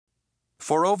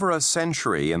For over a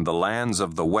century in the lands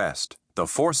of the West, the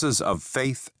forces of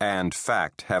faith and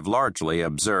fact have largely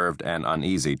observed an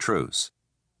uneasy truce.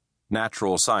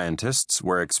 Natural scientists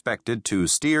were expected to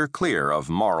steer clear of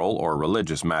moral or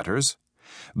religious matters.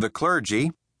 The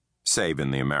clergy, save in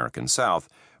the American South,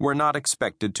 were not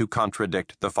expected to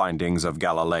contradict the findings of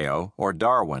Galileo or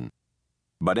Darwin.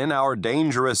 But in our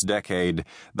dangerous decade,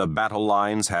 the battle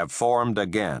lines have formed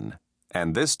again,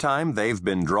 and this time they've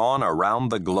been drawn around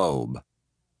the globe.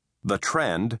 The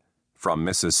trend, from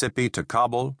Mississippi to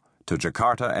Kabul, to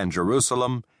Jakarta and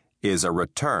Jerusalem, is a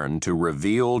return to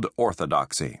revealed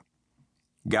orthodoxy.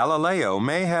 Galileo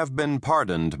may have been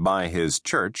pardoned by his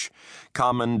church,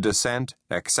 common descent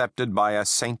accepted by a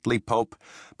saintly pope,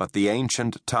 but the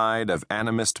ancient tide of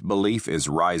animist belief is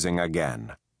rising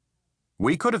again.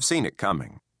 We could have seen it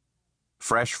coming.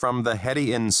 Fresh from the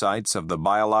heady insights of the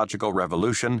biological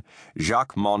revolution,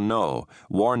 Jacques Monod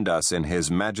warned us in his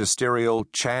magisterial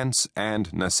Chance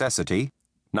and Necessity,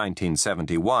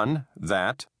 1971,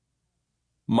 that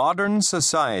modern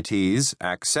societies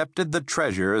accepted the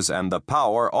treasures and the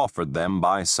power offered them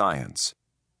by science.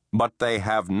 But they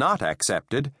have not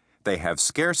accepted, they have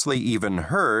scarcely even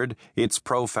heard its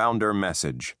profounder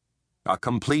message. A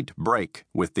complete break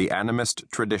with the animist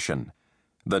tradition.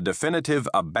 The definitive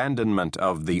abandonment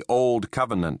of the old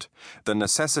covenant, the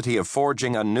necessity of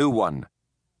forging a new one.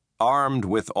 Armed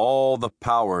with all the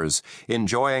powers,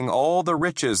 enjoying all the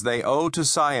riches they owe to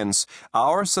science,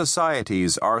 our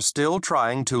societies are still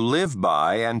trying to live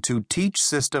by and to teach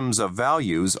systems of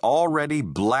values already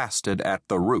blasted at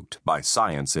the root by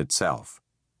science itself.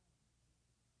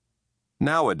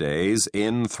 Nowadays,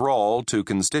 in thrall to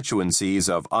constituencies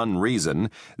of unreason,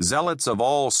 zealots of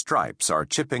all stripes are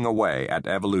chipping away at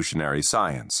evolutionary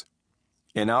science.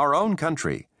 In our own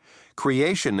country,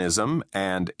 creationism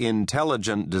and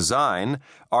intelligent design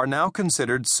are now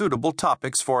considered suitable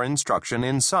topics for instruction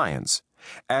in science,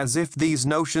 as if these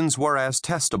notions were as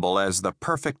testable as the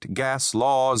perfect gas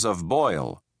laws of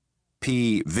Boyle,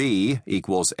 PV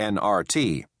equals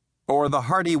nRT, or the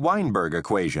Hardy-Weinberg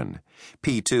equation,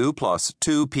 P2 plus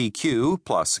 2PQ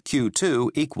plus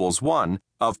Q2 equals 1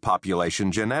 of population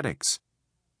genetics.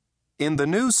 In the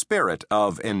new spirit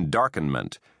of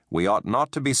endarkenment, we ought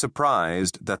not to be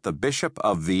surprised that the Bishop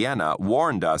of Vienna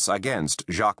warned us against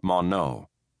Jacques Monod.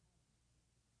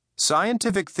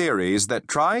 Scientific theories that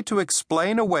try to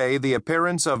explain away the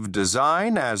appearance of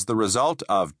design as the result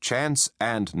of chance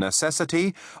and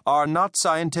necessity are not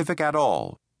scientific at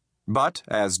all, but,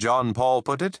 as John Paul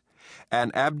put it,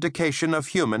 an abdication of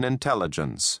human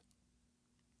intelligence.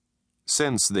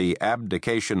 Since the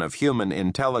abdication of human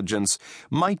intelligence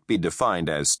might be defined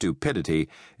as stupidity,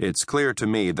 it's clear to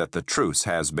me that the truce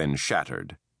has been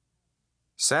shattered.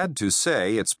 Sad to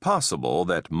say, it's possible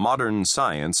that modern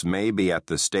science may be at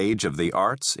the stage of the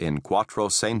arts in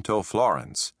Quattrocento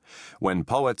Florence, when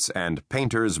poets and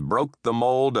painters broke the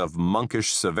mold of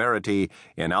monkish severity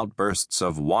in outbursts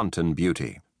of wanton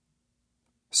beauty.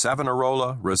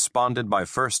 Savonarola responded by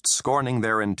first scorning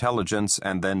their intelligence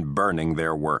and then burning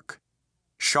their work.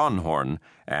 Schönhorn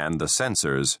and the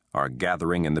censors are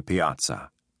gathering in the piazza.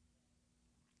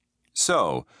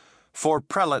 So, for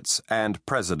prelates and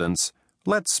presidents,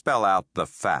 let's spell out the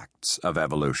facts of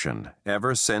evolution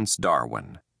ever since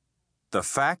Darwin. The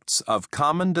facts of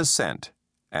common descent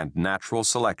and natural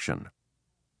selection.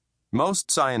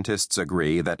 Most scientists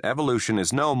agree that evolution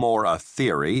is no more a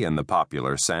theory in the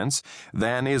popular sense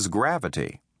than is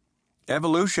gravity.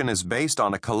 Evolution is based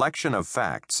on a collection of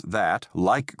facts that,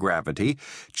 like gravity,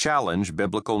 challenge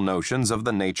biblical notions of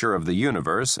the nature of the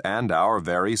universe and our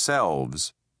very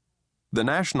selves. The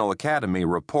National Academy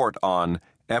report on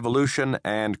evolution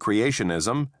and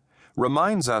creationism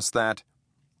reminds us that,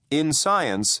 in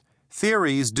science,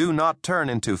 theories do not turn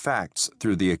into facts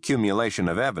through the accumulation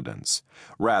of evidence.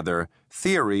 Rather,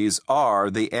 theories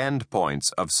are the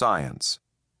endpoints of science.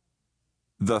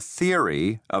 The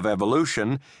theory of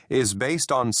evolution is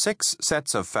based on 6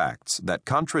 sets of facts that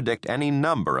contradict any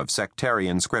number of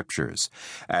sectarian scriptures,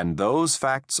 and those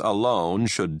facts alone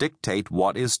should dictate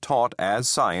what is taught as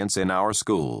science in our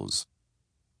schools.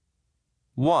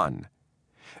 1.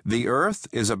 The Earth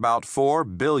is about 4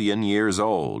 billion years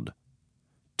old.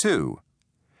 2.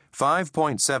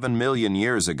 5.7 million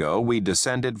years ago, we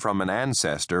descended from an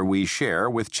ancestor we share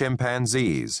with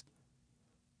chimpanzees.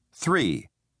 3.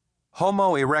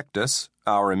 Homo erectus,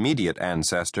 our immediate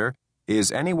ancestor,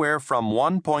 is anywhere from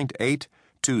 1.8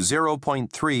 to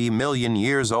 0.3 million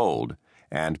years old,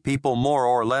 and people more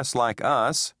or less like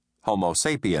us, Homo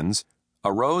sapiens,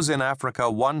 arose in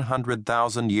Africa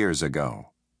 100,000 years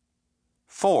ago.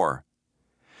 4.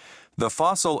 The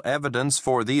fossil evidence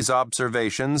for these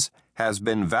observations has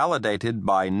been validated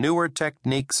by newer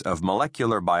techniques of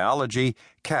molecular biology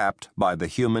capped by the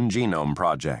Human Genome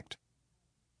Project.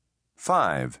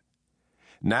 5.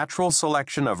 Natural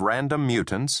selection of random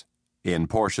mutants in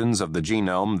portions of the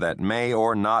genome that may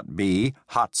or not be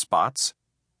hotspots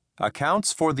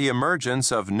accounts for the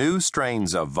emergence of new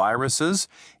strains of viruses,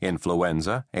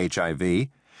 influenza, HIV,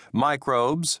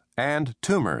 microbes, and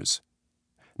tumors.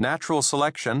 Natural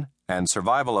selection and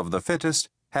survival of the fittest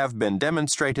have been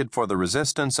demonstrated for the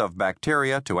resistance of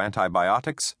bacteria to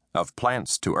antibiotics, of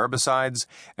plants to herbicides,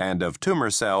 and of tumor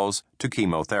cells to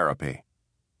chemotherapy.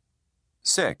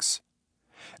 6.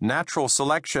 Natural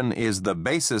selection is the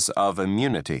basis of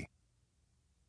immunity.